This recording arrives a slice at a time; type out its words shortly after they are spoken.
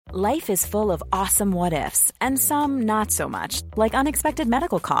Life is full of awesome what-ifs, and some not so much, like unexpected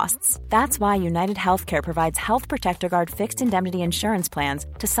medical costs. That's why United Healthcare provides Health Protector Guard fixed indemnity insurance plans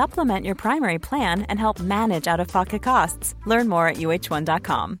to supplement your primary plan and help manage out-of-pocket costs. Learn more at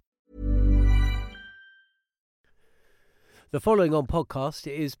uh1.com. The following on podcast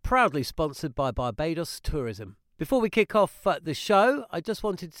is proudly sponsored by Barbados Tourism. Before we kick off the show, I just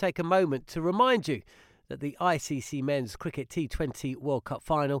wanted to take a moment to remind you that the ICC Men's Cricket T20 World Cup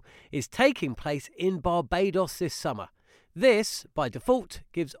Final is taking place in Barbados this summer. This, by default,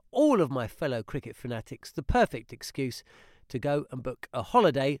 gives all of my fellow cricket fanatics the perfect excuse to go and book a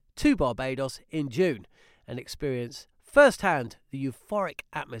holiday to Barbados in June and experience firsthand the euphoric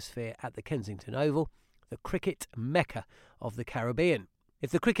atmosphere at the Kensington Oval, the cricket mecca of the Caribbean.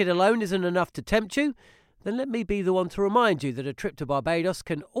 If the cricket alone isn't enough to tempt you, then let me be the one to remind you that a trip to Barbados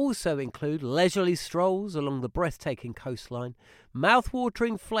can also include leisurely strolls along the breathtaking coastline,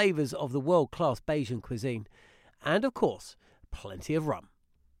 mouth-watering flavours of the world-class Bajan cuisine, and, of course, plenty of rum.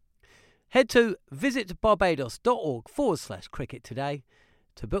 Head to visitbarbados.org/cricket today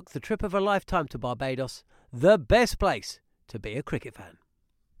to book the trip of a lifetime to Barbados, the best place to be a cricket fan.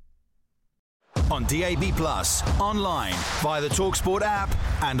 On DAB+, online, via the TalkSport app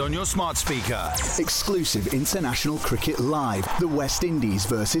and on your smart speaker. Exclusive international cricket live. The West Indies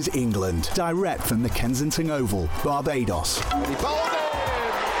versus England. Direct from the Kensington Oval, Barbados. On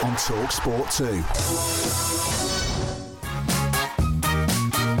TalkSport 2.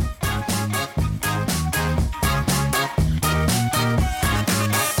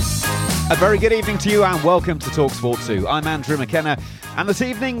 A very good evening to you and welcome to TalkSport 2. I'm Andrew McKenna, and this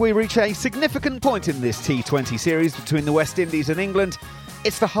evening we reach a significant point in this T20 series between the West Indies and England.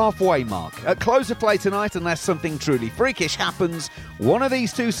 It's the halfway mark. At close of play tonight, unless something truly freakish happens, one of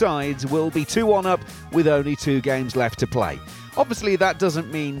these two sides will be 2-1 up with only 2 games left to play. Obviously that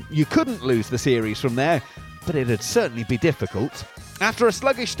doesn't mean you couldn't lose the series from there, but it'd certainly be difficult. After a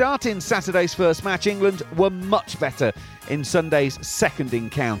sluggish start in Saturday's first match, England were much better in Sunday's second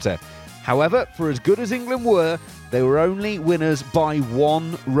encounter. However, for as good as England were, they were only winners by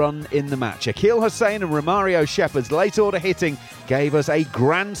 1 run in the match. Akeal Hosein and Romario Shepherd's late order hitting gave us a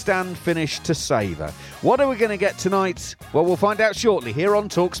grandstand finish to savour. What are we going to get tonight? Well, we'll find out shortly here on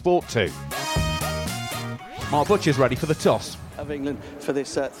TalkSport 2. Mark Butcher's ready for the toss. Of England for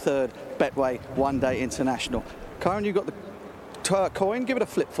this third Betway one-day international. Karen, you got the coin? Give it a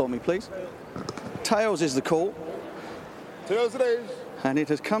flip for me, please. Tails is the call. Tails it is. And it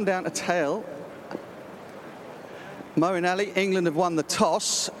has come down to tail. Moeen Ali, England have won the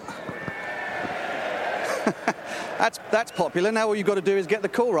toss. That's popular. Now all you've got to do is get the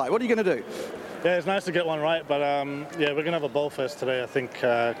call right. What are you going to do? Yeah, it's nice to get one right, but we're going to have a bowl first today. I think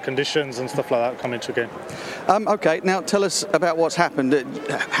conditions and stuff like that come into game. OK, now tell us about what's happened.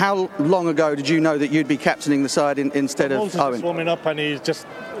 How long ago did you know that you'd be captaining the side instead of Owen? He's warming up and he's just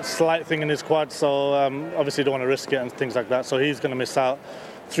a slight thing in his quad, so obviously don't want to risk it and things like that. So he's going to miss out.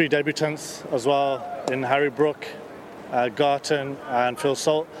 3 debutants as well in Harry Brook, Garton and Phil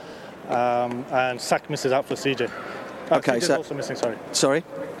Salt, and Sack misses out for CJ. OK, CJ's so also missing, Sorry?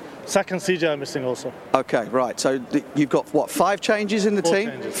 Sack and CJ are missing also. OK, right. So you've got, 5 changes in the team?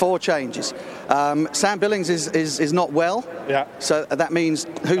 Changes. 4 changes. Sam Billings is not well. Yeah. So that means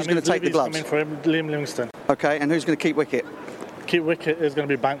who's going to take the gloves? Coming for him, Liam Livingstone. OK, and who's going to keep wicket? Keep wicket is going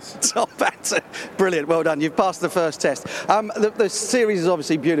to be Bance. Tom Bance. Brilliant, well done. You've passed the first test. The series is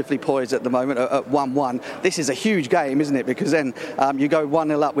obviously beautifully poised at the moment at 1-1. This is a huge game, isn't it? Because then you go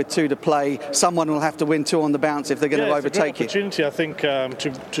 1-0 up with 2 to play. Someone will have to win 2 on the bounce if they're going to overtake you. It's a great opportunity, I think,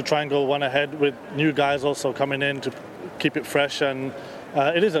 to try and go 1 ahead with new guys also coming in to keep it fresh. And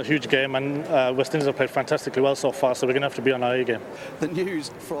it is a huge game, and West Indies have played fantastically well so far, so we're going to have to be on our A game. The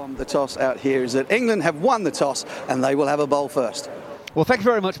news from the toss out here is that England have won the toss and they will have a bowl first. Well, thank you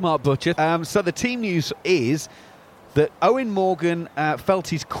very much, Mark Butcher. So the team news is that Eoin Morgan felt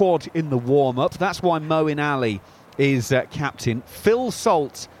his quad in the warm-up. That's why Moeen Ali is captain. Phil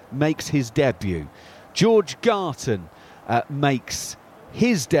Salt makes his debut. George Garton makes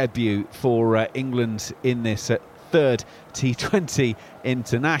his debut for England in this third T20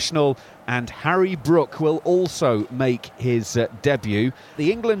 international, and Harry Brook will also make his debut.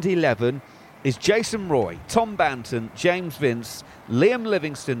 The England 11 is Jason Roy, Tom Banton, James Vince, Liam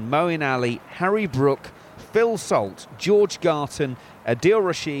Livingstone, Moeen Ali, Harry Brook, Phil Salt, George Garton, Adil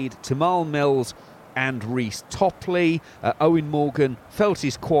Rashid, Tamal Mills and Reece Topley. Eoin Morgan felt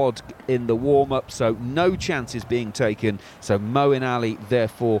his quad in the warm-up, so no chances being taken. So Moeen Ali,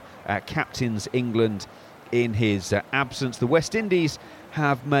 therefore, captains England in his absence. The West Indies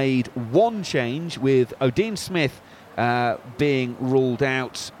have made 1 change, with Odean Smith being ruled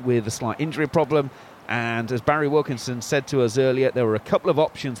out with a slight injury problem. And as Barry Wilkinson said to us earlier, there were a couple of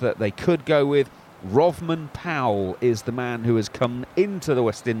options that they could go with. Rovman Powell is the man who has come into the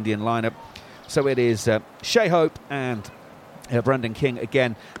West Indian lineup. So it is Shai Hope and Brendan King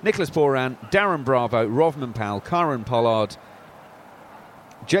again. Nicholas Pooran, Darren Bravo, Rovman Powell, Kieran Pollard,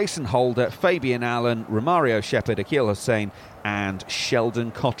 Jason Holder, Fabian Allen, Romario Shepherd, Akhil Hussain and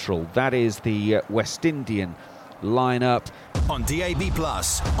Sheldon Cottrell. That is the West Indian lineup. On DAB+,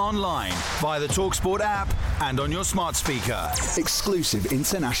 online, via the TalkSport app and on your smart speaker. Exclusive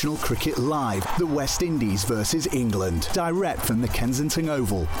international cricket live. The West Indies versus England. Direct from the Kensington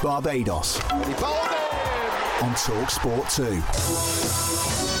Oval, Barbados. On TalkSport 2.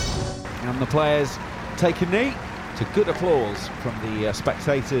 And the players take a knee to good applause from the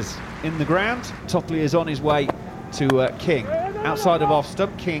spectators in the ground. Topley is on his way to King. Outside of off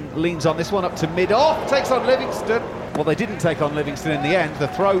stump, King leans on this one up to mid-off, takes on Livingston. Well, they didn't take on Livingston in the end. The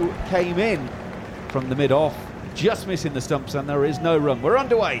throw came in from the mid-off, just missing the stumps, and there is no run. We're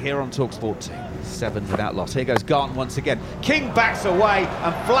underway here on TalkSport 2. 7 without loss. Here goes Garton once again. King backs away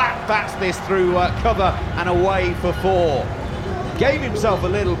and flat bats this through cover and away for 4. Gave himself a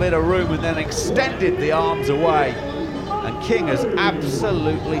little bit of room and then extended the arms away. And King has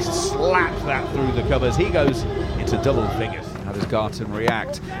absolutely slapped that through the covers. He goes into double figures. How does Garton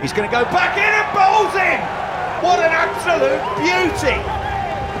react? He's going to go back in and bowls in! What an absolute beauty!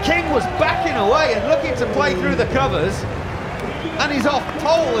 King was backing away and looking to play through the covers, and his off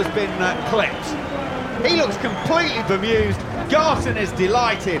pole has been clipped. He looks completely bemused. Garton is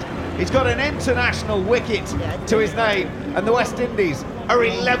delighted. He's got an international wicket to his name, and the West Indies are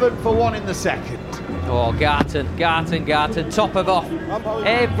 11 for 1 in the second. Oh, Garton, top of off.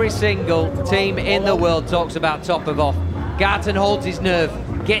 Every single team in the world talks about top of off. Garton holds his nerve,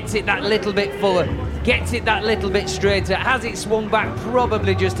 gets it that little bit fuller, gets it that little bit straighter. Has it swung back?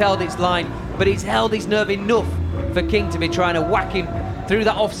 Probably just held its line, but it's held his nerve enough for King to be trying to whack him through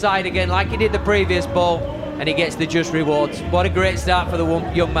that offside again like he did the previous ball, and he gets the just rewards. What a great start for the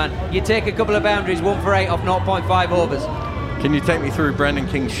young man. You take a couple of boundaries, 1 for 8 off 0.5 overs. Can you take me through Brendan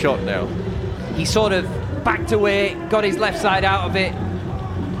King's shot now? He sort of backed away, got his left side out of it,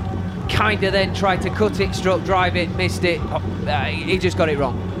 kind of then tried to cut it, struck, drive it, missed it. He just got it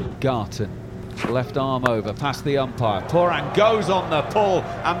wrong. Garton, left arm over, past the umpire. Pooran goes on the pull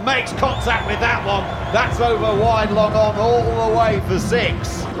and makes contact with that one. That's over wide, long on, all the way for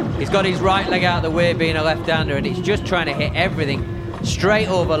 6. He's got his right leg out of the way, being a left-hander, and he's just trying to hit everything straight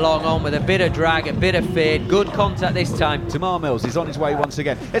over long on with a bit of drag, a bit of fade. Good contact this time. Tamar Mills is on his way once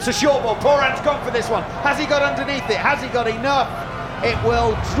again. It's a short ball. Pooran's gone for this one. Has he got underneath it? Has he got enough? It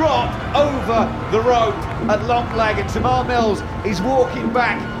will drop over the rope at long leg, and Tamar Mills is walking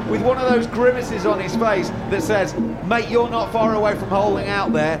back with one of those grimaces on his face that says, mate, you're not far away from holding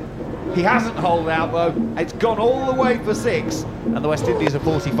out there. He hasn't holed out though. It's gone all the way for 6, and the West Indies are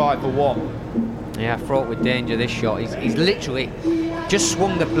 45 for 1. Yeah, fraught with danger, this shot. He's literally just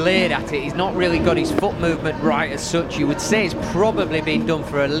swung the blade at it. He's not really got his foot movement right as such. You would say it's probably been done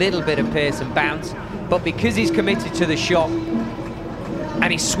for a little bit of pace and bounce, but because he's committed to the shot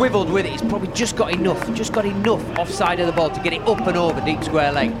and he's swiveled with it, he's probably just got enough offside of the ball to get it up and over deep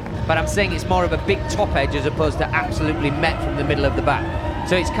square leg. But I'm saying it's more of a big top edge as opposed to absolutely met from the middle of the bat.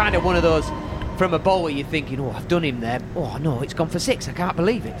 So it's kind of one of those, from a bowler you're thinking, oh, I've done him there. Oh no, it's gone for 6, I can't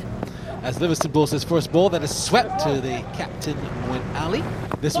believe it. As Livingston bowls his first ball, that is swept to the captain, Moeen Ali.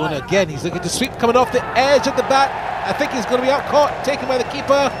 This one again, he's looking to sweep, coming off the edge of the bat. I think he's going to be out caught, taken by the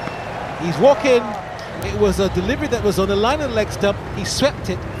keeper. He's walking. It was a delivery that was on the line of the leg stump. He swept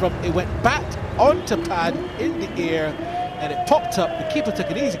it it went bat onto pad in the air, and it popped up. The keeper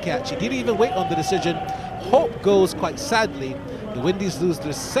took an easy catch. He didn't even wait on the decision. Hope goes quite sadly. The Windies lose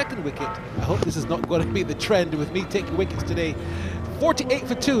their second wicket. I hope this is not going to be the trend with me taking wickets today. 48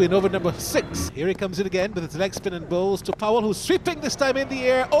 for 2 in over number 6. Here he comes in again with his leg spin and bowls to Powell, who's sweeping this time in the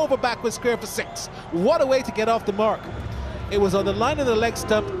air, over backwards square for 6. What a way to get off the mark. It was on the line of the leg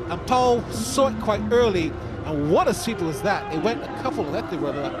stump, and Powell saw it quite early, and what a sweep was that. It went a couple, let the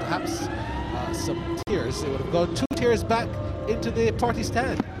runner up, perhaps some tiers. It would have gone 2 tiers back into the party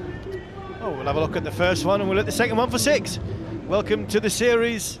stand. Oh, we'll have a look at the first one, and we'll let the second one for 6. Welcome to the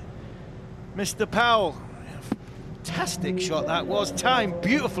series, Mr. Powell. Fantastic shot that was, timed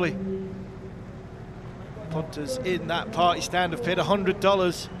beautifully. Punters in that party stand have paid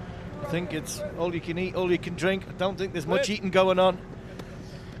 $100. I think it's all you can eat, all you can drink. I don't think there's much eating going on.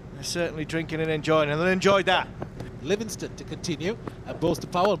 They're certainly drinking and enjoying, and they enjoyed that. Livingston to continue, and bowls to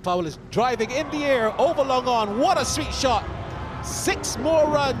Powell. Powell is driving in the air, over long on. What a sweet shot. 6 more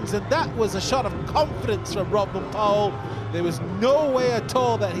runs, and that was a shot of confidence from Rodman Powell. There was no way at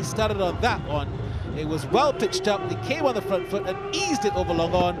all that he started on that one. It was well pitched up. He came on the front foot and eased it over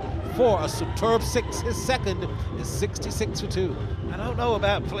long on for a superb 6. His second is 66 for 2. I don't know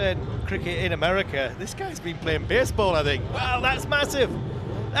about playing cricket in America. This guy's been playing baseball, I think. Wow, that's massive.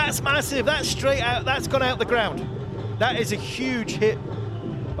 That's massive. That's straight out. That's gone out the ground. That is a huge hit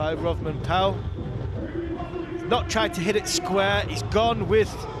by Rodman Powell. He's not tried to hit it square. He's gone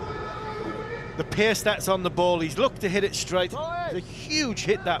with the pace that's on the ball. He's looked to hit it straight. It's a huge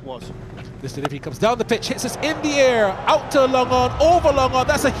hit that was. This delivery comes down the pitch, hits us in the air, out to long on, over long on.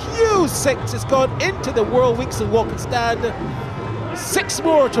 That's a huge 6. It's gone into the World Weeks walking stand. 6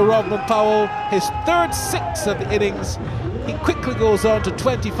 more to Rodman Powell, his third 6 of the innings. He quickly goes on to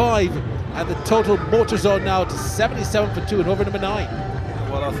 25, and the total motors on now to 77 for 2 and over number 9.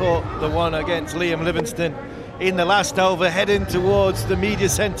 Well, I thought the one against Liam Livingstone in the last over, heading towards the media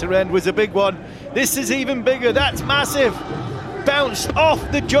centre end, was a big one. This is even bigger. That's massive. Bounced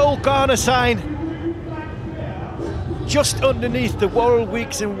off the Joel Garner sign, just underneath the Worrell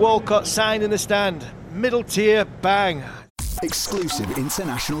Weeks and Walcott sign in the stand. Middle tier, bang. Exclusive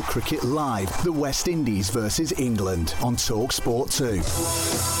international cricket live. The West Indies versus England on TalkSport 2.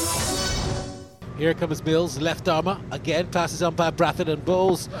 Here comes Mills, left armour, again passes on by Brathwaite and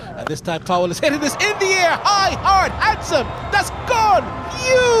bowls, and this time Powell is hitting this in the air, high, hard, handsome, that's gone,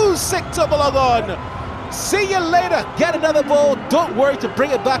 huge 6 over long on. See you later, get another ball, don't worry to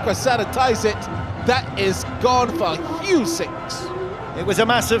bring it back or sanitize it. That is gone for a huge 6. It was a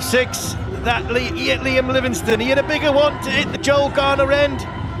massive 6. That he hit Liam Livingstone. He had a bigger one to hit the Joel Garner end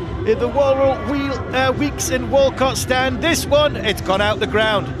in the Worrell Weeks and Walcott stand. This one, it's gone out the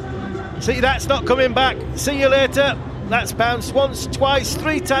ground. See, that's not coming back. See you later. That's bounced once, twice,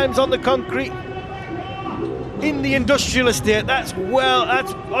 3 times on the concrete in the industrial estate. That's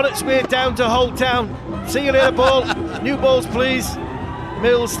on its way down to Hull Town. See you later, ball. New balls, please.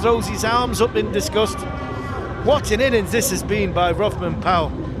 Mills throws his arms up in disgust. What an innings this has been by Rodman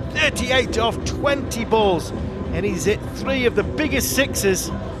Powell. 38 off 20 balls, and he's hit 3 of the biggest 6s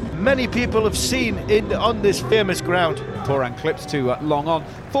many people have seen on this famous ground. Pooran clips to long on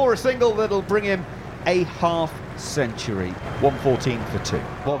for a single that'll bring him a half century. 114 for 2.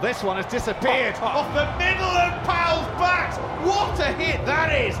 Well, this one has disappeared off the middle of Powell's bat. What a hit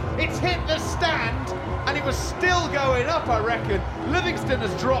that is! It's hit the stand, and it was still going up, I reckon. Livingstone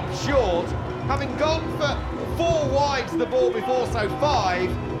has dropped short, having gone for 4 wides the ball before, so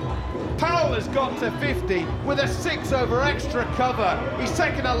 5. Powell has gone to 50 with a 6 over extra cover. He's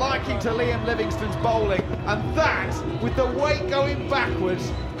taken a liking to Liam Livingstone's bowling, and that, with the weight going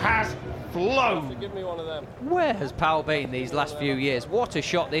backwards, has flown. Give me one of them. Where has Powell been these last few years? What a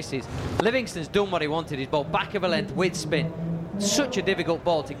shot this is. Livingstone's done what he wanted, his ball back of a length with spin. Such a difficult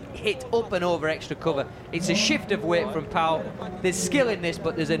ball to hit up and over extra cover. It's a shift of weight from Powell. There's skill in this,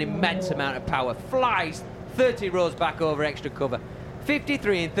 but there's an immense amount of power. Flies 30 rows back over extra cover.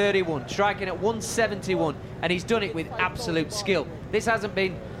 53 and 31, striking at 171, and he's done it with absolute skill. This hasn't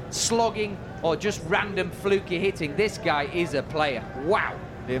been slogging or just random fluky hitting. This guy is a player. Wow.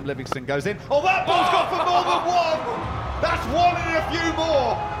 Liam Livingstone goes in. Oh, that ball's gone for more than 1. That's 1 and a few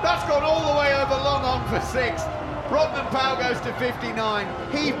more. That's gone all the way over long on for 6. Rodman Powell goes to 59.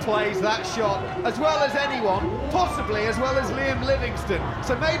 He plays that shot as well as anyone, possibly as well as Liam Livingstone.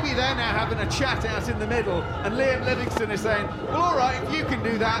 So maybe they're now having a chat out in the middle, and Liam Livingstone is saying, well, all right, if you can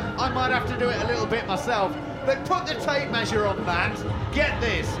do that, I might have to do it a little bit myself. They put the tape measure on that. Get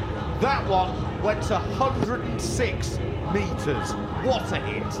this, that one went to 106 metres. What a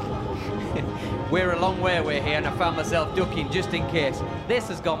hit. We're a long way away here, and I found myself ducking just in case. This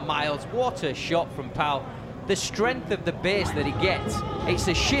has gone miles. What a shot from Powell. The strength of the base that he gets, it's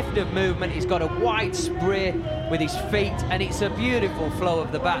a shift of movement. He's got a wide spray with his feet, and it's a beautiful flow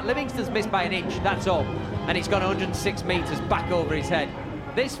of the bat. Livingstone's missed by an inch, that's all, and he's gone 106 metres back over his head.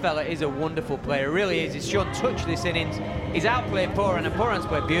 This fella is a wonderful player, really is. He's shown touch this innings. He's outplayed Pooran, and Pooran's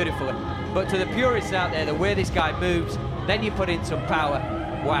played beautifully. But to the purists out there, the way this guy moves, then you put in some power.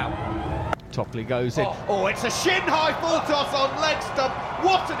 Wow. Topley goes in. Oh, it's a shin-high full toss on leg stump.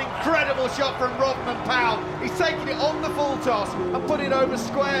 What an incredible shot from Rodman Powell. He's taken it on the full toss and put it over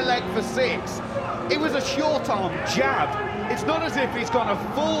square leg for 6. It was a short-arm jab. It's not as if he's gone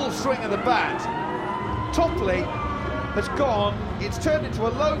a full swing of the bat. Topley has gone, it's turned into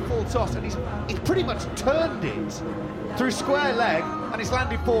a low full toss, and he's pretty much turned it through square leg, and he's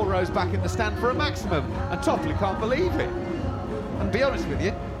landed 4 rows back in the stand for a maximum. And Topley can't believe it. And to be honest with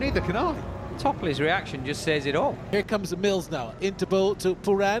you, neither can I. Topley's reaction just says it all. Here comes Mills now, into bowl to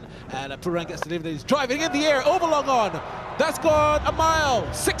Pooran, and Pooran gets delivered. He's driving in the air, over long on. That's gone a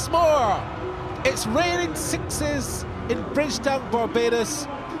mile, 6 more. It's raining sixes in Bridgetown, Barbados,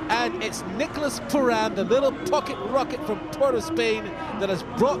 and it's Nicholas Pooran, the little pocket rocket from Port of Spain, that has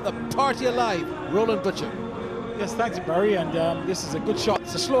brought the party alive. Roland Butcher. Yes, thanks, Barry, and this is a good shot.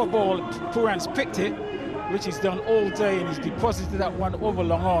 It's a slow ball. Pooran's picked it, which he's done all day, and he's deposited that one over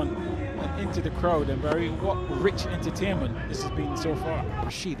long on and into the crowd. And Barry, what rich entertainment this has been so far.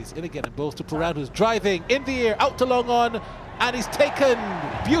 Rashid is in again and balls to Pooran, who's driving in the air, out to long on, and he's taken.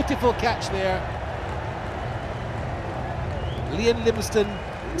 Beautiful catch there. Liam Livingstone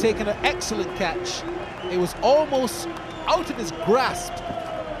taking an excellent catch. It was almost out of his grasp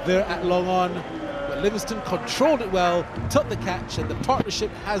there at long on, but Livingstone controlled it well, took the catch, and the partnership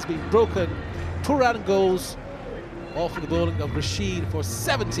has been broken. Pooran goes off for the bowling of Rashid for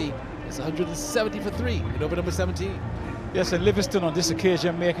 70. It's 170 for 3 in over number 17. Yes, and Livingstone on this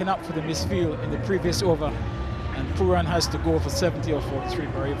occasion making up for the misfield in the previous over, and Pooran has to go for 70 or 43.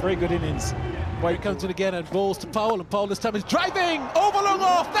 Very good innings. Here he comes in again and bowls to Powell, and Powell this time is driving over long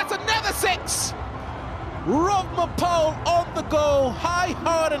off. That's another 6. Rovman Powell on the go, high,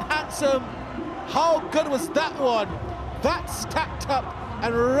 hard and handsome. How good was that one? That's stacked up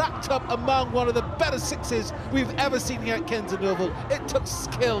and racked up among one of the better 6s we've ever seen here at Kensington Oval. It took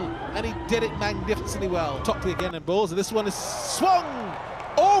skill, and he did it magnificently well. Topley again and bowls, and this one is swung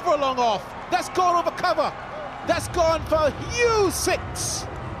over long off. That's gone over cover. That's gone for a huge 6.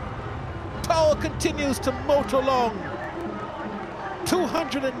 Powell continues to motor along.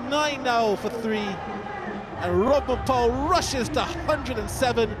 209 now for 3. And Rovman Powell rushes to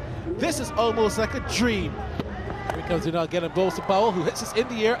 107. This is almost like a dream. Here he comes in now again and bowls to Powell, who hits us in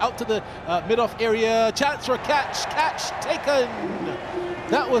the air out to the mid-off area. Chance for a catch. Catch taken.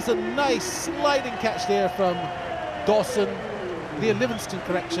 That was a nice sliding catch there from Dawson. Liam Livingstone,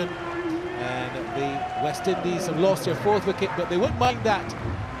 correction. And the West Indies have lost their 4th wicket, but they won't mind that.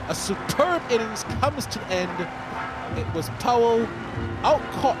 A superb innings comes to an end. It was Powell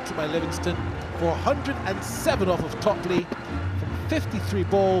out-caught by Livingstone for 107 off of Topley from 53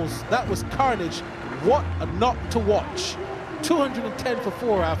 balls. That was carnage. What a knock to watch. 210 for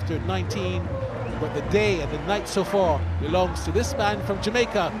 4 after 19. But the day and the night so far belongs to this man from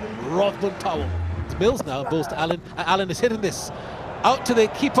Jamaica, Rovman Powell. It's Mills now, balls to Allen, and Allen is hitting this. Out to the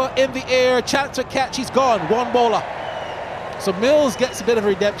keeper in the air, chance for catch, he's gone, 1 bowler. So Mills gets a bit of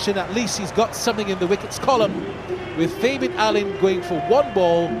redemption, at least he's got something in the wickets column, with Fabian Allen going for 1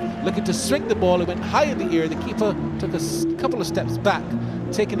 ball, looking to swing the ball. It went high in the air, the keeper took a couple of steps back,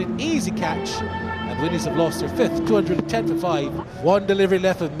 taking an easy catch, and the Windies have lost their 5th, 210 for 5. 1 delivery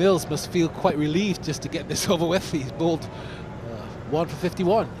left, and Mills must feel quite relieved just to get this over with. He's bowled 1 for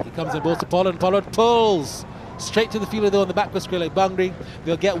 51. He comes in, bowls to Pollard, and Pollard pulls straight to the fielder though on the backward square like boundary.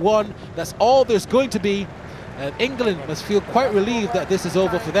 They'll get 1, that's all there's going to be. And England must feel quite relieved that this is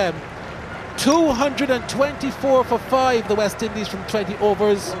over for them. 224 for 5, the West Indies from 20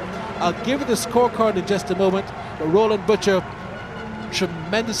 overs. I'll give you the scorecard in just a moment, but Roland Butcher,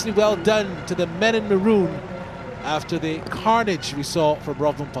 tremendously well done to the men in maroon after the carnage we saw from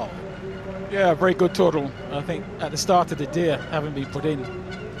Rovman Powell. Yeah, very good total. I think at the start of the day, having been put in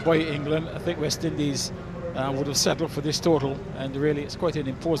by England, I think West Indies would have settled for this total, and really it's quite an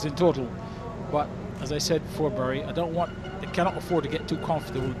imposing total. But as I said before, Barry, they cannot afford to get too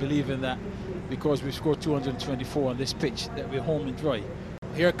comfortable believing that because we've scored 224 on this pitch that we're home and dry.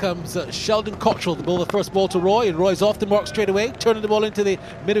 Here comes Sheldon Cottrell, the bowler, first ball to Roy, and Roy's off the mark straight away, turning the ball into the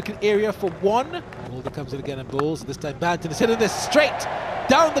mid-wicket area for 1. Mulder comes in again and bowls, this time Banton is hitting this straight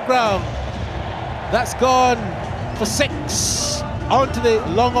down the ground. That's gone for 6, onto the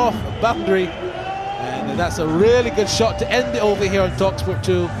long off boundary, and that's a really good shot to end the over here on TalkSport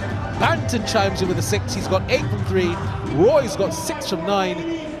 2. Banton chimes in with a 6, he's got 8 from 3, Roy's got 6 from 9.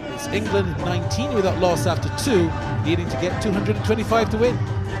 It's England 19 without loss after 2, needing to get 225 to win.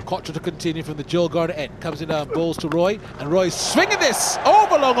 Cottrell to continue from the Joel Garner end, comes in now and bowls to Roy, and Roy's swinging this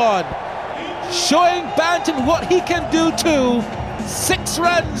over long on, showing Banton what he can do too. 6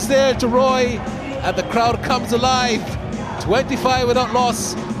 runs there to Roy, and the crowd comes alive. 25 without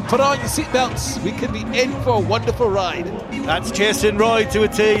loss. Put on your seatbelts, we can be in for a wonderful ride. That's Jason Roy to a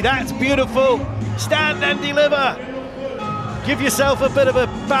tee. That's beautiful. Stand and deliver. Give yourself a bit of a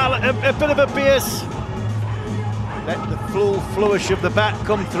base. Let the full flourish of the bat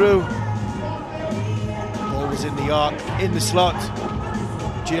come through. Ball was in the arc, in the slot.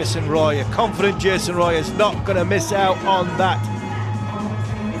 Jason Roy, a confident Jason Roy, is not going to miss out on that.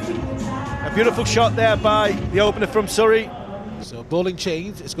 A beautiful shot there by the opener from Surrey. So bowling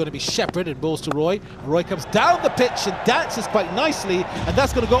change, it's going to be Shepherd and bowls to Roy. Roy comes down the pitch and dances quite nicely, and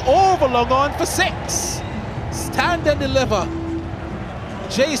that's going to go over long on for 6. Stand and deliver.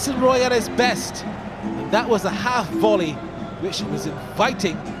 Jason Roy at his best. And that was a half volley, which was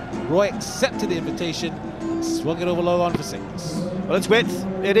inviting. Roy accepted the invitation, swung it over long on for 6. Well, it's width.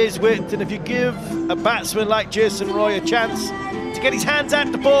 It is width. And if you give a batsman like Jason Roy a chance to get his hands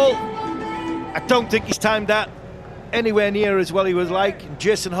at the ball, I don't think he's timed that anywhere near as well he was like.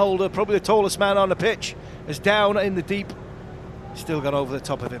 Jason Holder, probably the tallest man on the pitch, is down in the deep. Still got over the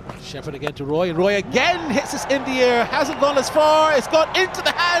top of him. Shepherd again to Roy, and Roy again hits this in the air. Hasn't gone as far. It's gone into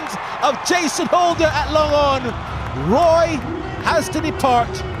the hands of Jason Holder at long on. Roy has to depart,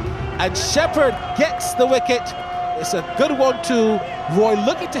 and Shepherd gets the wicket. It's a good 1-2. Roy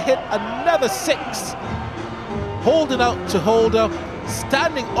looking to hit another 6. Holding out to Holder,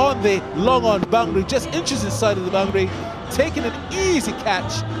 standing on the long on boundary, just inches inside of the boundary, taking an easy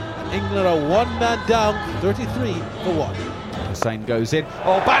catch, and England are 1 man down, 33 for 1. Hussain goes in.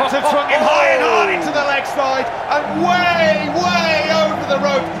 Oh, Banton swung him high and hard into the leg side and way over the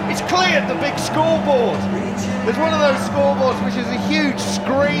rope. It's cleared the big scoreboard. There's one of those scoreboards which is a huge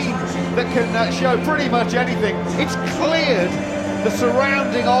screen that can show pretty much anything. It's cleared the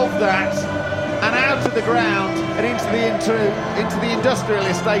surrounding of that and out of the ground and into the industrial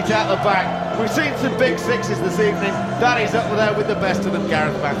estate out the back. We've seen some big 6s this evening. That is up there with the best of them,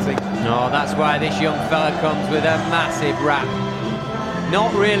 Gareth Batty. No, that's why this young fella comes with a massive rap.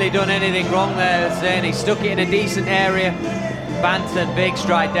 Not really done anything wrong there, Zane. He stuck it in a decent area. Banton, big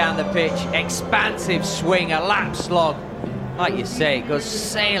stride down the pitch, expansive swing, a lap slog. Like you say, it goes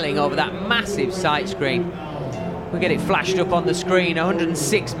sailing over that massive sight screen. We get it flashed up on the screen,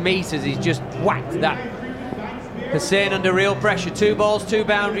 106 metres, he's just whacked that. Hussain under real pressure, 2 balls, 2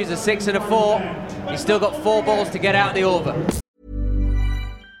 boundaries, a 6 and a 4. He's still got 4 balls to get out the over.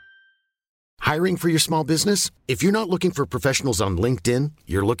 Hiring for your small business? If you're not looking for professionals on LinkedIn,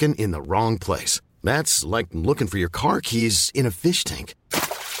 you're looking in the wrong place. That's like looking for your car keys in a fish tank.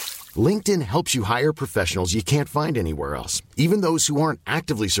 LinkedIn helps you hire professionals you can't find anywhere else, even those who aren't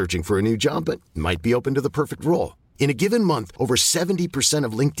actively searching for a new job but might be open to the perfect role. In a given month, over 70%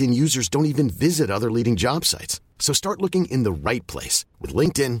 of LinkedIn users don't even visit other leading job sites. So start looking in the right place. With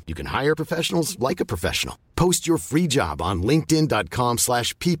LinkedIn, you can hire professionals like a professional. Post your free job on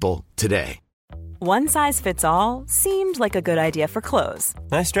linkedin.com/people today. One size fits all seemed like a good idea for clothes.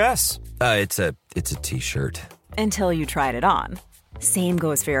 Nice dress. It's a t-shirt. Until you tried it on. Same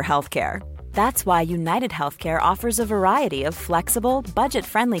goes for your healthcare. That's why United Healthcare offers a variety of flexible,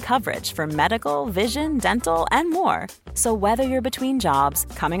 budget-friendly coverage for medical, vision, dental, and more. So whether you're between jobs,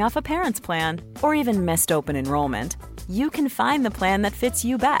 coming off a parent's plan, or even missed open enrollment, you can find the plan that fits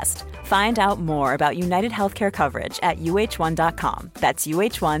you best. Find out more about United Healthcare coverage at uh1.com. That's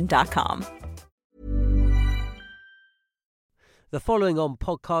uh1.com. The following on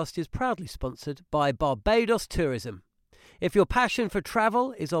podcast is proudly sponsored by Barbados Tourism. If your passion for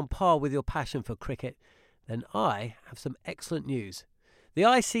travel is on par with your passion for cricket, then I have some excellent news. The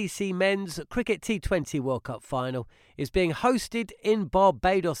ICC Men's Cricket T20 World Cup Final is being hosted in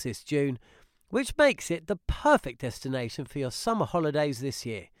Barbados this June, which makes it the perfect destination for your summer holidays this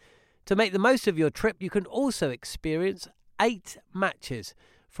year. To make the most of your trip, you can also experience 8 matches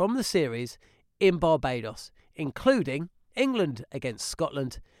from the series in Barbados, including England against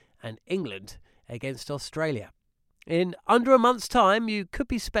Scotland and England against Australia. In under a month's time, you could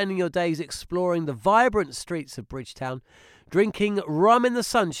be spending your days exploring the vibrant streets of Bridgetown, drinking rum in the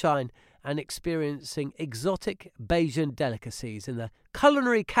sunshine and experiencing exotic Bajan delicacies. In the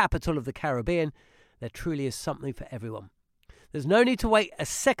culinary capital of the Caribbean, there truly is something for everyone. There's no need to wait a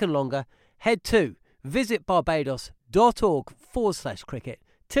second longer. Head to visitbarbados.org/cricket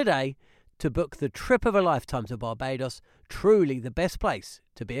today to book the trip of a lifetime to Barbados, truly the best place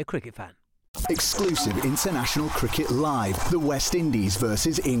to be a cricket fan. Exclusive international cricket live. The West Indies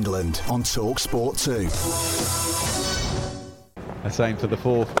versus England on TalkSport 2. Hussain for the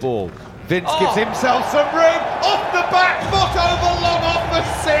 4th ball. Vince gives himself some room. Off the back foot over long off for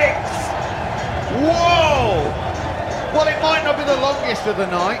 6. Whoa! Well, it might not be the longest of the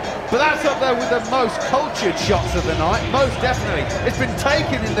night, but that's up there with the most cultured shots of the night, most definitely. It's been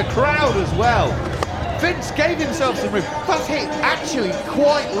taken in the crowd as well. Vince gave himself some room. That's hit actually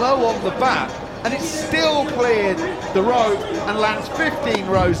quite low on the bat, and it's still cleared the rope and lands 15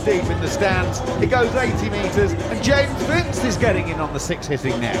 rows deep in the stands. It goes 80 metres, and James Vince is getting in on the 6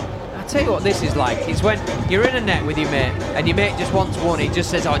 hitting now. I'll tell you what this is like. It's when you're in a net with your mate, and your mate just wants one. He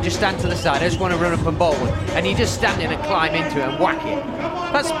just says, just stand to the side, I just want to run up and bowl one. And you just stand in and climb into it and whack it.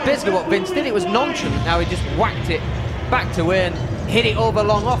 That's basically what Vince did. It was nonchalant. Now he just whacked it back to Wayne, hit it over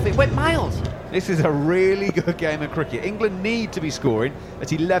long off, it went miles. This is a really good game of cricket. England need to be scoring at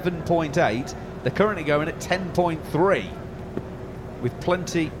 11.8. They're currently going at 10.3, with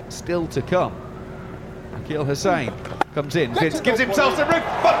plenty still to come. Akeal Hosein comes in, Vince gives himself some room,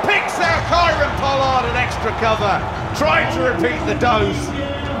 but picks out Kieron Pollard an extra cover, trying to repeat the dose.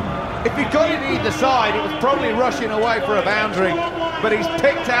 If he'd got it either side, it was probably rushing away for a boundary, but he's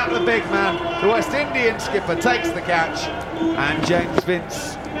picked out the big man. The West Indian skipper takes the catch, and James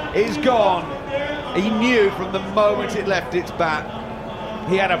Vince is gone. He knew from the moment it left its bat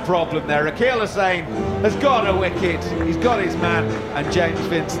he had a problem there. Akeal Hosein has got a wicket, he's got his man, and James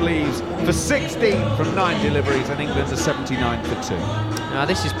Vince leaves for 16 from 9 deliveries, and England are 79 for 2. Now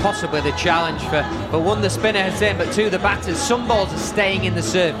this is possibly the challenge for one, the spinner Hosein, but two, the batters. Some balls are staying in the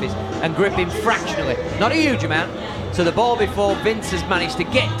surface and gripping fractionally, not a huge amount. So the ball before, Vince has managed to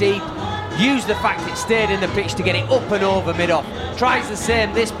get deep, use the fact it stayed in the pitch to get it up and over mid-off. Tries the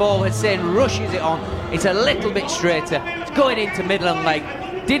same, this ball, Hosein rushes it on. It's a little bit straighter, it's going into middle and leg.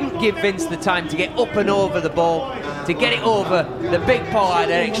 Didn't give Vince the time to get up and over the ball, to get it over the big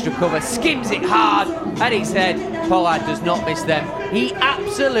Pollard extra cover, skims it hard at his head. Pollard does not miss them. He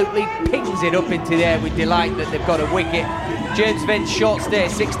absolutely pings it up into the air with delight that they've got a wicket. James Vince, short stay,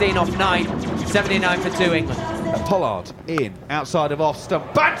 16 off 9, 79 for 2 England. Pollard in, outside of off stump.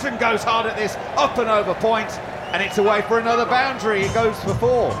 Banton goes hard at this, up and over point, and it's away for another boundary. It goes for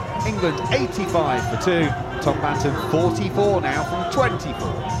 4. England 85 for 2. Tom Banton 44 now from 24.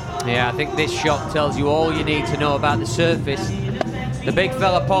 Yeah, I think this shot tells you all you need to know about the surface. The big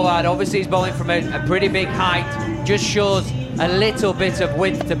fella Pollard, obviously he's bowling from a pretty big height, just shows a little bit of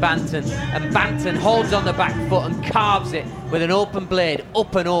width to Banton, and Banton holds on the back foot and carves it with an open blade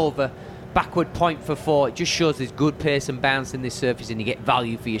up and over. Backward point for 4. It just shows there's good pace and bounce in this surface, and you get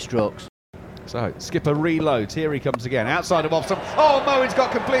value for your strokes. So skipper reloads, here he comes again, outside of off stump. Oh, Moen's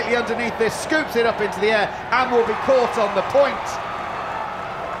got completely underneath this, scoops it up into the air and will be caught on the point.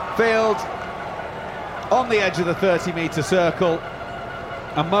 Field on the edge of the 30-metre circle,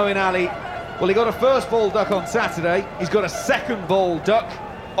 and Moeen Ali, well, he got a first ball duck on Saturday, he's got a second ball duck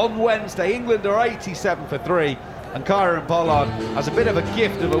on Wednesday. England are 87 for 3, and Kieron Pollard has a bit of a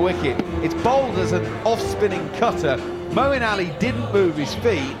gift of a wicket. It's bowled as an off-spinning cutter. Moeen Ali didn't move his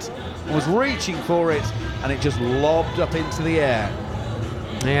feet, was reaching for it, and it just lobbed up into the air.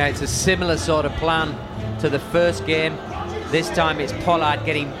 Yeah, it's a similar sort of plan to the first game. This time it's Pollard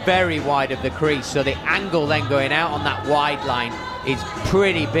getting very wide of the crease, so the angle then going out on that wide line is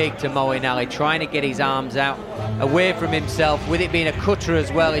pretty big to Moeen Ali, trying to get his arms out away from himself. With it being a cutter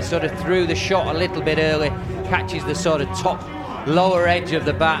as well, he sort of threw the shot a little bit early, catches the sort of top lower edge of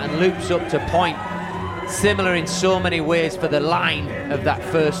the bat and loops up to point. Similar in so many ways for the line of that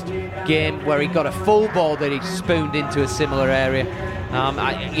first game, where he got a full ball that he spooned into a similar area.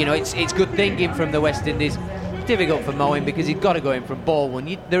 It's good thinking from the West Indies. Difficult for Moeen because he's got to go in from ball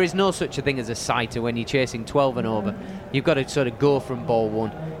one. There is no such a thing as a sighter when you're chasing 12 and over. You've got to sort of go from ball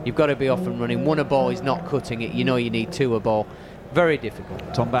one. You've got to be off and running. 1 a ball is not cutting it. You know you need 2 a ball. Very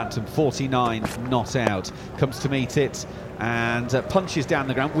difficult. Tom Banton, 49, not out, comes to meet it and punches down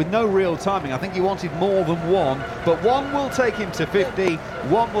the ground with no real timing. I think he wanted more than 1, but 1 will take him to 50,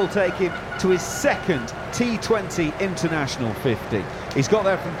 1 will take him to his second T20 international 50. He's got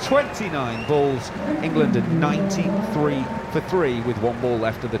there from 29 balls. England are 93 for 3 with 1 ball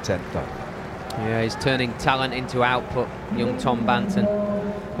left of the 10th over. Yeah, he's turning talent into output, young Tom Banton.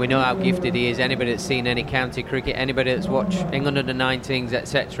 We know how gifted he is. Anybody that's seen any county cricket, anybody that's watched England under-19s,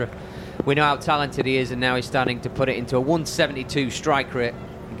 etc., we know how talented he is, and now he's starting to put it into a 172 strike rate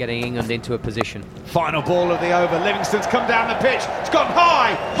and getting England into a position. Final ball of the over. Livingston's come down the pitch. It's gone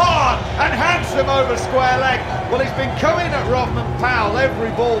high, hard and handsome over square leg. Well, he's been coming at Rovman Powell every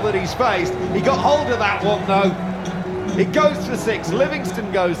ball that he's faced. He got hold of that one though. It goes to 6,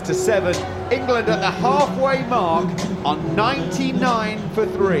 Livingston goes to 7. England at the halfway mark on 99 for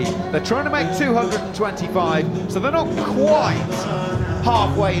 3. They're trying to make 225, so they're not quite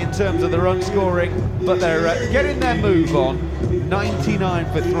halfway in terms of the run scoring, but they're getting their move on. 99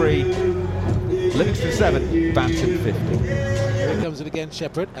 for 3. Livingston 7, Banton 50. Here comes it again,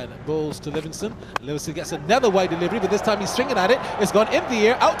 Shepherd, and bowls to Livingston. Livingston gets another wide delivery, but this time he's swinging at it. It's gone in the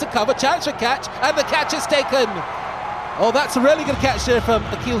air, out to cover, chance for catch, and the catch is taken. Oh, that's a really good catch there from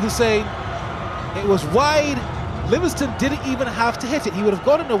Akeal Hosein. It was wide. Livingston didn't even have to hit it. He would have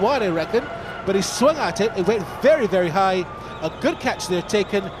gone in the wide, I reckon, but he swung at it. It went very, very high. A good catch there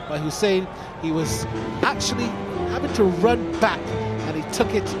taken by Hosein. He was actually having to run back, and he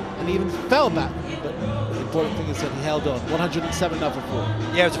took it, and he even fell back. But the important thing is that he held on. 107 now for 4.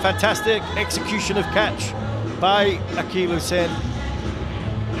 Yeah, it was a fantastic execution of catch by Akeal Hosein.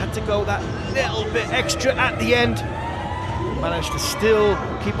 Had to go that little bit extra at the end. Managed to still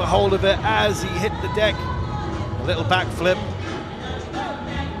keep a hold of it as he hit the deck. A little backflip.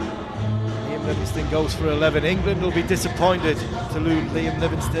 Liam Livingstone goes for 11. England will be disappointed to lose Liam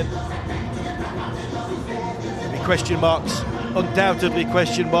Livingstone. There'll be question marks, undoubtedly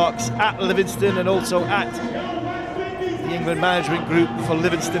question marks at Livingstone and also at the England management group for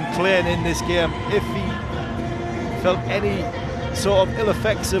Livingstone playing in this game. If he felt any sort of ill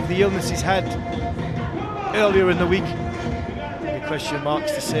effects of the illness he's had earlier in the week, question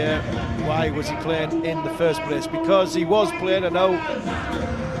marks to say why was he playing in the first place. Because he was playing, I know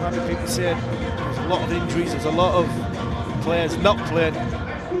many people saying there's a lot of injuries, there's a lot of players not playing.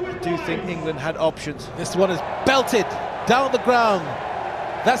 I do think England had options. This one is belted down the ground.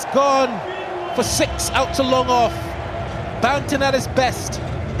 That's gone for 6 out to long off. Banton at his best.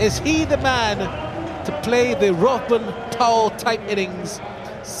 Is he the man to play the Rovman Powell type innings?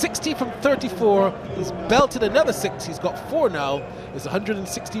 60 from 34, he's belted another 6, he's got 4 now, it's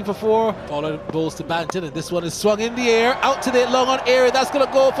 116 for 4. Pollard bowls to Banton, and this one is swung in the air, out to the long on area, that's going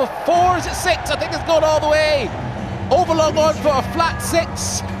to go for 4, is it 6? I think it's going all the way, over long on for a flat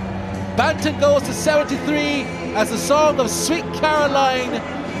 6. Banton goes to 73, as the song of Sweet Caroline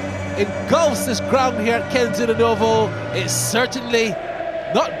engulfs this ground here at Kensington Oval. It's certainly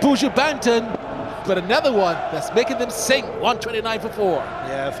not Buju Banton, but another one that's making them sing. 129 for 4.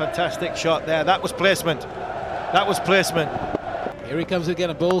 Yeah, fantastic shot there. That was placement. That was placement. Here he comes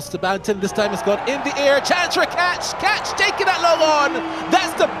again and bowls to Banton. This time it's gone in the air. Chance for a catch. Catch taken that long on.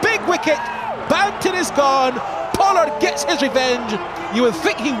 That's the big wicket. Banton is gone. Pollard gets his revenge. You would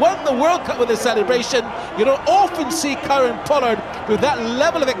think he won the World Cup with this celebration. You don't often see Kieran Pollard with that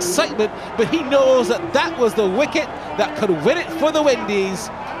level of excitement, but he knows that that was the wicket that could win it for the Windies.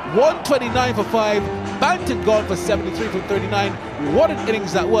 129 for 5. Banton gone for 73 from 39. What an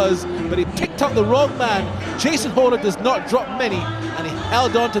innings that was, but he picked up the wrong man. Jason Holder does not drop many, and he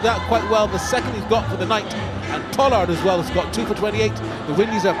held on to that quite well. The second he's got for the night, and Pollard as well has got 2 for 28. The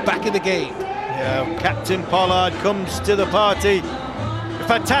Windies are back in the game. Yeah, Captain Pollard comes to the party. A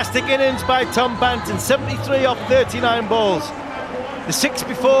fantastic innings by Tom Banton, 73 off 39 balls. The 6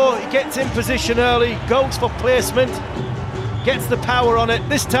 before, he gets in position early, goes for placement, gets the power on it.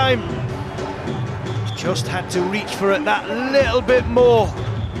 This time, just had to reach for it that little bit more.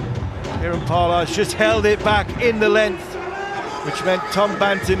 Kieran Pollard's just held it back in the length, which meant Tom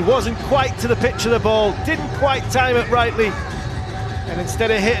Banton wasn't quite to the pitch of the ball, didn't quite time it rightly, and instead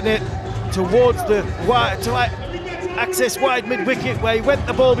of hitting it towards the wide, to access wide mid-wicket where he went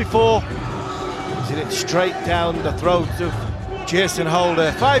the ball before, he's hit it straight down the throat of Jason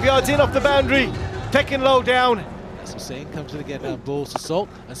Holder. 5 yards in off the boundary, pecking low down. Hosein comes in again now, bowls to Salt,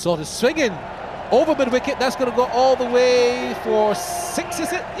 and Salt is swinging over mid-wicket. That's going to go all the way for 6,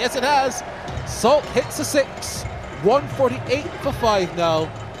 is it? Yes, it has. Salt hits a 6. 148 for 5 now.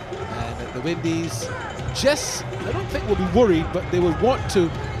 And the Windies just, I don't think will be worried, but they would want to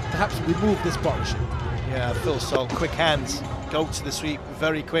perhaps remove this partnership. Yeah, Phil Salt, quick hands, go to the sweep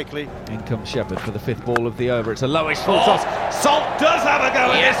very quickly. In comes Shepherd for the 5th ball of the over. It's a lowish full toss. Salt does have a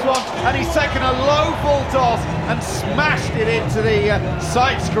go at this one, and he's taken a low full toss and smashed it into the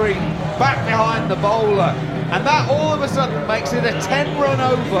side screen back behind the bowler. And that all of a sudden makes it a 10-run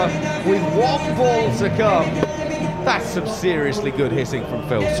over with 1 ball to come. That's some seriously good hitting from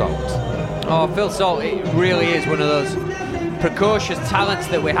Phil Salt. Oh, Phil Salt, it really is one of those precocious talents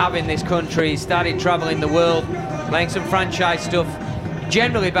that we have in this country. He started travelling the world, playing some franchise stuff.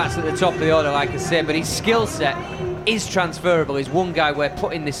 Generally bats at the top of the order, like I say, but his skill set is transferable. He's one guy where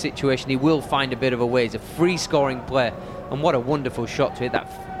put in this situation, he will find a bit of a way. He's a free-scoring player, and what a wonderful shot to hit that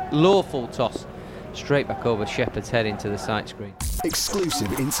low full toss straight back over Shepherd's head into the sight screen.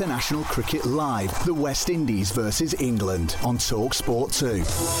 Exclusive international cricket live. The West Indies versus England on TalkSport 2.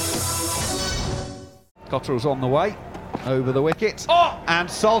 Cotterill's on the way. Over the wicket. Oh!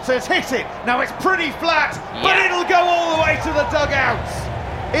 And Salt has hit it. Now it's pretty flat, but it'll go all the way to the dugouts.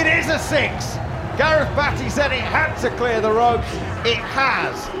 It is a 6. Gareth Batty said it had to clear the ropes. It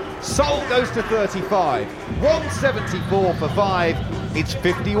has. Salt goes to 35. 174 for 5. It's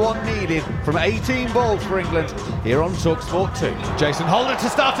 51 needed from 18 balls for England here on TalkSport 2. Jason Holder to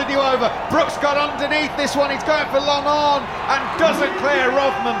start a new over. Brooks got underneath this one. He's going for long on and doesn't clear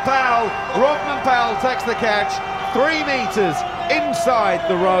Rovman Powell. Rovman Powell takes the catch. 3 metres inside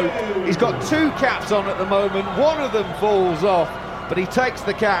the rope. He's got 2 caps on at the moment. One of them falls off, but he takes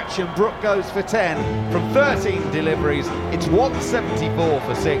the catch and Brook goes for 10 from 13 deliveries. It's 174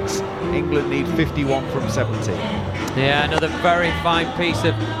 for 6. England need 51 from 17. Yeah, another very fine piece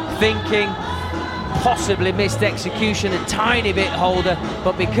of thinking. possibly missed execution a tiny bit, Holder,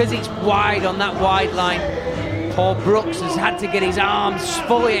 but because it's wide on that wide line, Paul Brooks has had to get his arms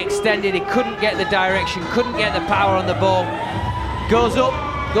fully extended. He couldn't get the direction, couldn't get the power on the ball. Goes up,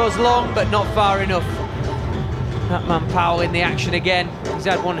 goes long, but not far enough. That man Powell in the action again. He's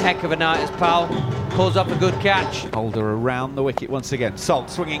had one heck of a night as Powell pulls off a good catch. Holder around the wicket once again. Salt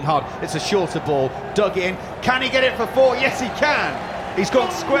swinging hard. It's a shorter ball. Dug in. Can he get it for 4? Yes, he can. He's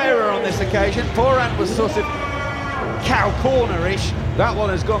gone squarer on this occasion. Forehand was sort of cow corner-ish. That one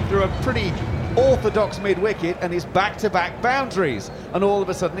has gone through a pretty orthodox mid-wicket, and it's back-to-back boundaries. And all of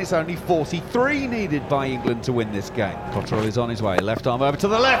a sudden, it's only 43 needed by England to win this game. Cottrell is on his way. Left arm over to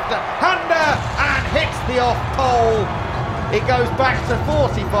the left-hander and hits the off-pole. It goes back to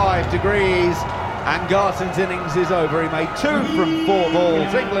 45 degrees. And Garton's innings is over. He made 2 from 4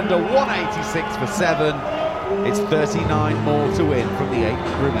 balls. England are 186 for 7. It's 39 more to win from the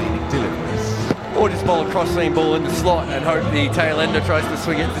 8 remaining deliveries. Or just bowl a cross-seam ball in the slot and hope the tail ender tries to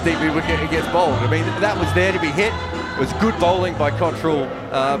swing it to deep mid-wicket and gets bowled. I mean, that was there to be hit. It was good bowling by Cottrell,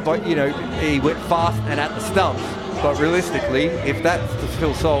 but, you know, he went fast and at the stumps. But realistically, if that's the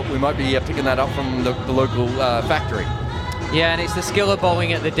Phil Salt, we might be picking that up from the local factory. Yeah, and it's the skill of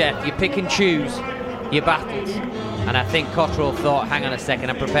bowling at the death. You pick and choose your battles. And I think Cottrell thought, hang on a second,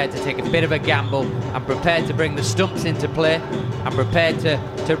 I'm prepared to take a bit of a gamble. I'm prepared to bring the stumps into play. I'm prepared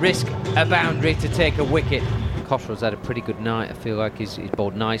to risk a boundary to take a wicket. Cottrell's had a pretty good night. I feel like he's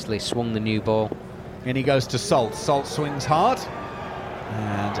bowled nicely, swung the new ball. And he goes to Salt. Salt swings hard.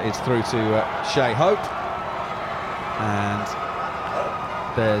 And it's through to Shai Hope. And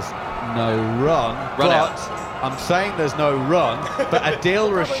there's no run. Run out. I'm saying there's no run, but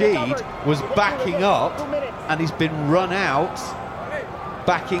Adil Rashid was backing up, and he's been run out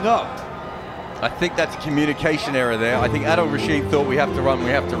backing up. I think that's a communication error there. I think Adil Rashid thought we have to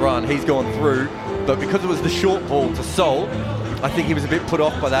run. He's gone through, but because it was the short ball to Salt, I think he was a bit put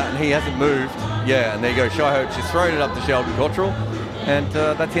off by that, and he hasn't moved. Yeah, and there you go. Shai Hope's just thrown it up to Sheldon Cottrell, and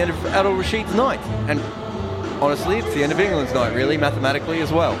that's the end of Adil Rashid's night. And honestly, it's the end of England's night, really, mathematically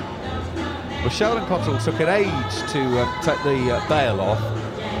as well. Well, Sheldon Cottrell took an age to take the bail off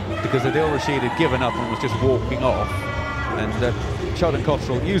because Adil Rashid had given up and was just walking off. And Sheldon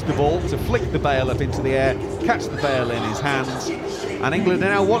Cottrell used the ball to flick the bail up into the air, catch the bail in his hands, and England are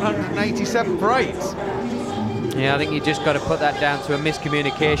now 187 for 8. Yeah, I think you just got to put that down to a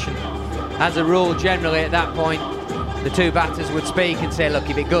miscommunication. As a rule, generally at that point, the two batters would speak and say, look,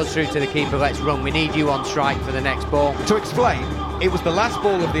 if it goes through to the keeper, let's run. We need you on strike for the next ball. To explain, it was the last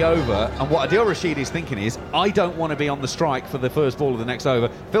ball of the over, and what Adil Rashid is thinking is, I don't want to be on the strike for the first ball of the next over.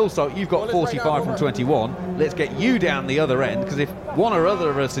 Phil Salt, you've got 45 from 21. Let's get you down the other end, because if one or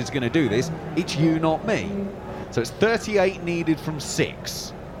other of us is going to do this, it's you, not me. So it's 38 needed from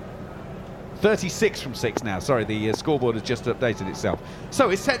 6. 36 from 6 now. Sorry, the scoreboard has just updated itself.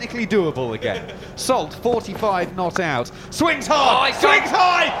 So it's technically doable again. Salt, 45 not out. Swings hard! Swings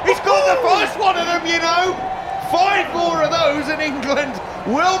high! He's got the first one of them, you know! 5 more of those and England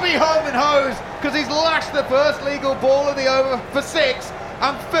will be home and hose because he's lashed the first legal ball of the over for 6,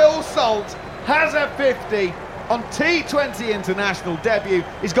 and Phil Salt has a 50 on T20 international debut.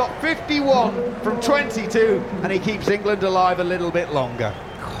 He's got 51 from 22 and he keeps England alive a little bit longer.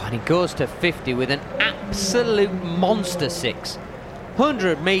 And he goes to 50 with an absolute monster 6.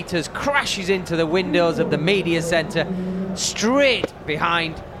 100 metres, crashes into the windows of the media centre, straight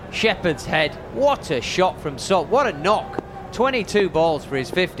behind Shepherd's head. What a shot from Salt, what a knock. 22 balls for his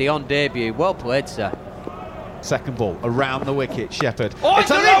 50 on debut. Well played, sir. Second ball around the wicket, Shepherd. Oh,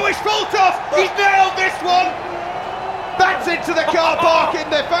 it's a lowish full toss. He's nailed this one. That's into the car park in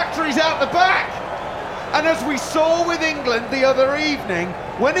their factories out the back. And as we saw with England the other evening,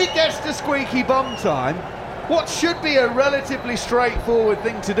 when it gets to squeaky bum time, what should be a relatively straightforward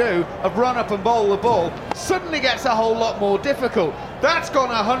thing to do, of run up and bowl the ball, suddenly gets a whole lot more difficult. That's gone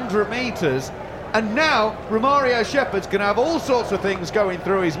 100 metres, and now Romario Shepherd's going to have all sorts of things going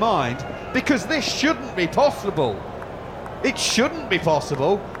through his mind, because this shouldn't be possible. It shouldn't be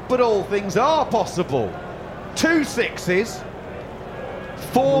possible, but all things are possible. 2 sixes.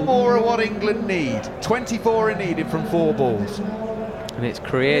 4 more are what England need. 24 are needed from 4 balls. And it's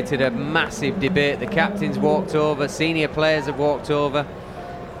created a massive debate. The captain's walked over, senior players have walked over,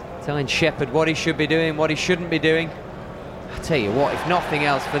 telling Shepherd what he should be doing, what he shouldn't be doing. I tell you what, if nothing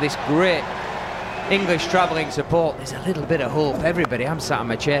else, for this great English travelling support, there's a little bit of hope. Everybody, I'm sat on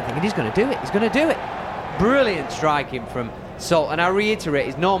my chair thinking, he's going to do it, he's going to do it. Brilliant striking from Salt. And I reiterate,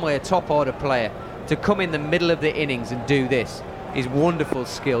 he's normally a top order player. To come in the middle of the innings and do this, his wonderful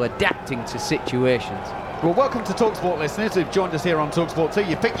skill adapting to situations. Well, welcome to TalkSport listeners who've joined us here on TalkSport 2.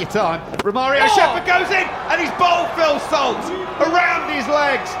 You pick your time. Romario Shepherd goes in and he's bowled Phil Salt around his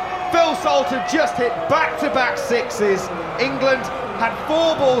legs. Phil Salt had just hit back-to-back sixes. England had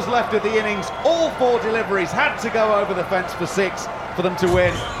 4 balls left of the innings. All 4 deliveries had to go over the fence for 6 for them to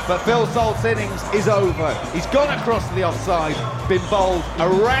win. But Phil Salt's innings is over. He's gone across the offside, been bowled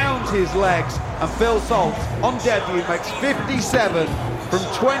around his legs, and Phil Salt on debut makes 57 from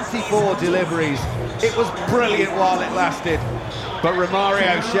 24 deliveries. It was brilliant while it lasted, but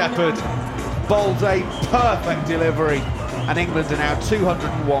Romario Shepherd bowls a perfect delivery, and England are now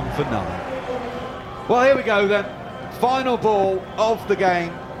 201 for 9. Well, here we go then. Final ball of the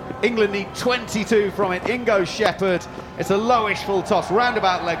game. England need 22 from it. In goes Shepherd. It's a lowish full toss,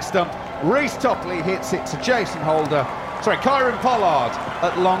 roundabout leg stump. Reece Topley hits it to Jason Holder. Kieran Pollard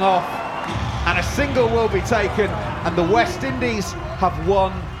at long off. And a single will be taken, and the West Indies have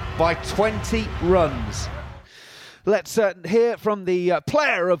won by 20 runs. Let's hear from the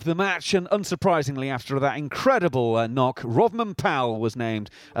player of the match, and unsurprisingly, after that incredible knock, Rovman Powell was named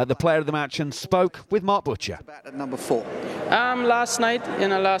the player of the match and spoke with Mark Butcher. At number 4. Last night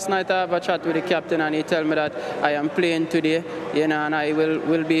I have a chat with the captain, and he told me that I am playing today, and I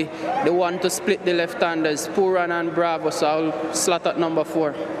will be the one to split the left-handers, Pooran and Bravo, so I'll slot at number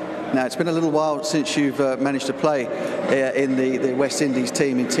 4. Now, it's been a little while since you've managed to play in the West Indies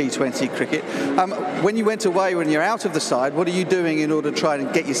team in T20 cricket. When you went away, when you're out of the side, what are you doing in order to try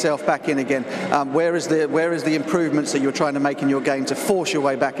and get yourself back in again? Where is the improvements that you're trying to make in your game to force your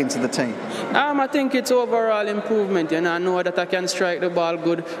way back into the team? I think it's overall improvement. I know that I can strike the ball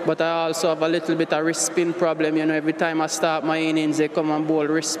good, but I also have a little bit of wrist spin problem. Every time I start my innings, they come and bowl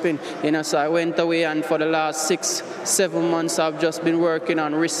wrist spin. So I went away, and for the last 6-7 months, I've just been working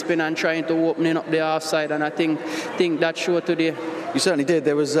on wrist spin and trying to open up the offside, and I think that showed today. You certainly did.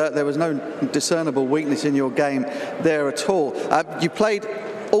 There was no discernible weakness in your game there at all. You played.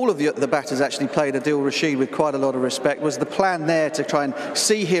 All of the batters actually played Adil Rashid with quite a lot of respect. Was the plan there to try and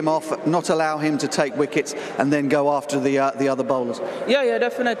see him off, not allow him to take wickets, and then go after the other bowlers? Yeah,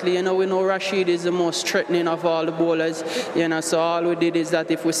 definitely. We know Rashid is the most threatening of all the bowlers. So all we did is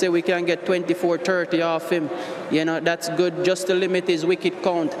that if we say we can get 24-30 off him, that's good, just to limit his wicket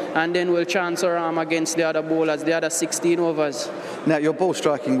count, and then we'll chance our arm against the other bowlers, the other 16 overs. Now, your ball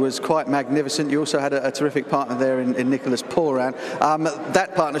striking was quite magnificent. You also had a terrific partner there in Nicholas Pooran.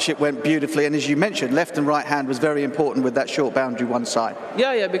 That partnership went beautifully, and as you mentioned, left and right hand was very important with that short boundary one side.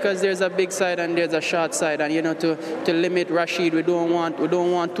 Yeah, because there's a big side and there's a short side, and to limit Rashid, we don't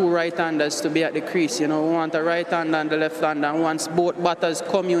want 2 right-handers to be at the crease. We want a right hand and the left hand, and once both batters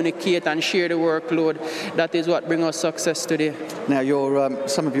communicate and share the workload, that is what brings us success today. Now,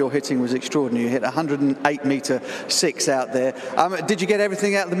 some of your hitting was extraordinary. You hit 108-metre 6 out there. Did you get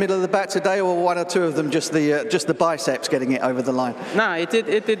everything out of the middle of the bat today, or one or two of them just the biceps getting it over the line? No, it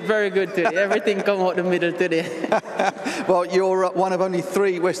did very good today. Everything come out the middle today. Well, you're one of only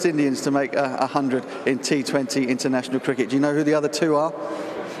 3 West Indians to make 100 in T20 international cricket. Do you know who the other 2 are?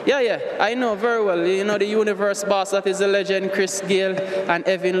 Yeah, I know very well. The universe boss, that is the legend Chris Gayle and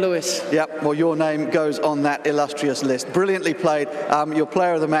Evan Lewis. Yep, well, your name goes on that illustrious list. Brilliantly played. Your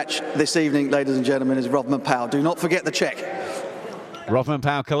player of the match this evening, ladies and gentlemen, is Rovman Powell. Do not forget the cheque. Rovman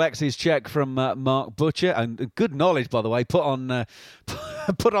Powell collects his cheque from Mark Butcher, and good knowledge, by the way, put on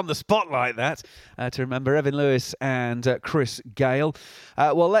the spotlight that to remember Evan Lewis and Chris Gayle.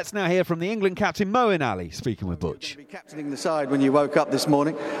 Well, let's now hear from the England captain Moeen Ali speaking with Butch. You're captaining the side when you woke up this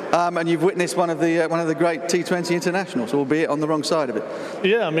morning, and you've witnessed one of the great T20 internationals, albeit on the wrong side of it.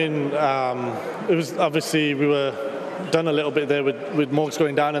 Yeah, it was obviously we were done a little bit there with Morgs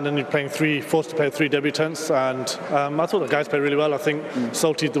going down, and then you're forced to play 3 debutants, and I thought the guys played really well. I think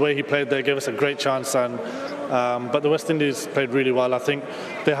Salty, the way he played there, gave us a great chance, and but the West Indies played really well. I think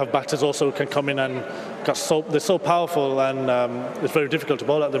they have batters also who can come in and they're so powerful, and it's very difficult to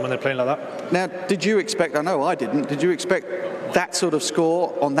bowl at them when they're playing like that. Now, did you expect, I know I did you expect that sort of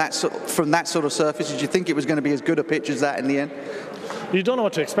score from that sort of surface? Did you think it was going to be as good a pitch as that in the end? You don't know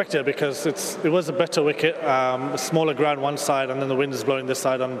what to expect here, because it was a better wicket, a smaller ground one side, and then the wind is blowing this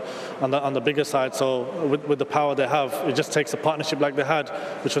side on the bigger side. So with the power they have, it just takes a partnership like they had,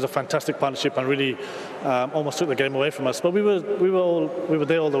 which was a fantastic partnership, and really almost took the game away from us. But we were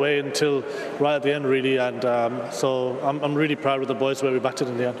there all the way until right at the end, really. And so I'm really proud of the boys where we backed it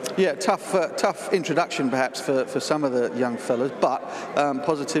in the end. Yeah, tough introduction perhaps for some of the young fellas, but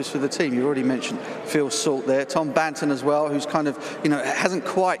positives for the team. You already mentioned Phil Salt there, Tom Banton as well, who's kind of, hasn't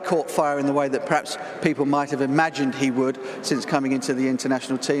quite caught fire in the way that perhaps people might have imagined he would since coming into the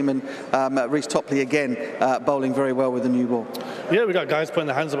international team. And Reece Topley again bowling very well with the new ball. Yeah, we got guys putting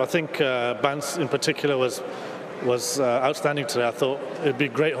their hands up. I think Bance in particular was outstanding today. I thought it'd be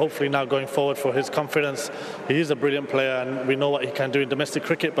great, hopefully now going forward, for his confidence. He is a brilliant player, and we know what he can do in domestic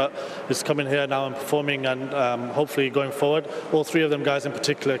cricket, but he's coming here now and performing, and hopefully going forward, all three of them guys in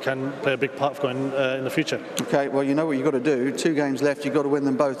particular can play a big part of going in the future. Okay, well, you know what you've got to do. 2 games left, you've got to win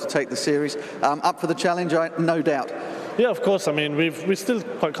them both to take the series. Up for the challenge, no doubt. Yeah, of course. I mean, we're still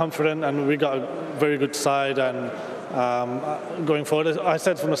quite confident, and we got a very good side, and going forward, I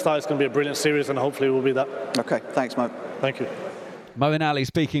said from the start it's going to be a brilliant series, and hopefully it will be that. Okay, thanks, Mo. Thank you. Moeen Ali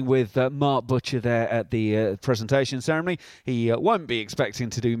speaking with Mark Butcher there at the presentation ceremony. He won't be expecting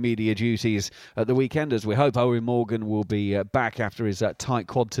to do media duties at the weekend, as we hope Owen Morgan will be back after his tight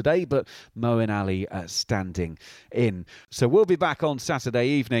quad today, but Moeen Ali standing in. So we'll be back on Saturday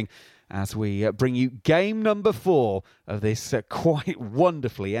evening as we bring you game number 4 of this quite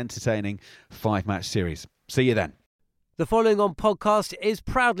wonderfully entertaining 5-match series. See you then. The following on podcast is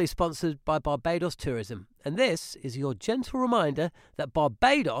proudly sponsored by Barbados Tourism, and this is your gentle reminder that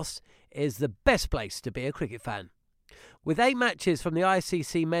Barbados is the best place to be a cricket fan. With 8 matches from the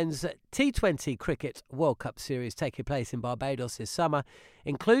ICC Men's T20 Cricket World Cup Series taking place in Barbados this summer,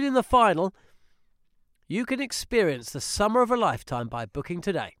 including the final, you can experience the summer of a lifetime by booking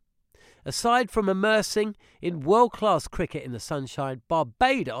today. Aside from immersing in world-class cricket in the sunshine,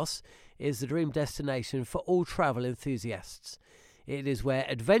 Barbados is the dream destination for all travel enthusiasts. It is where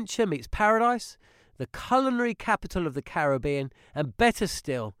adventure meets paradise, the culinary capital of the Caribbean, and better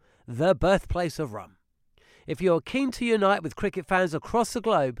still, the birthplace of rum. If you're keen to unite with cricket fans across the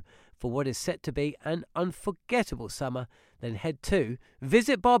globe for what is set to be an unforgettable summer, then head to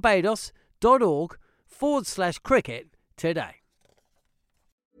visitbarbados.org/cricket today.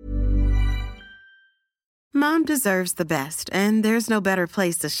 Mom deserves the best, and there's no better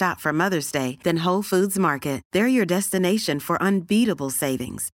place to shop for Mother's Day than Whole Foods Market. They're your destination for unbeatable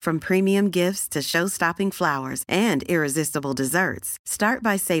savings, from premium gifts to show-stopping flowers and irresistible desserts. Start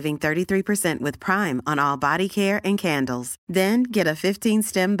by saving 33% with Prime on all body care and candles. Then get a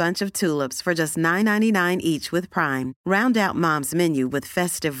 15-stem bunch of tulips for just $9.99 each with Prime. Round out Mom's menu with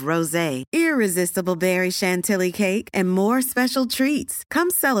festive rosé, irresistible berry chantilly cake, and more special treats. Come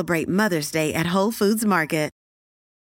celebrate Mother's Day at Whole Foods Market.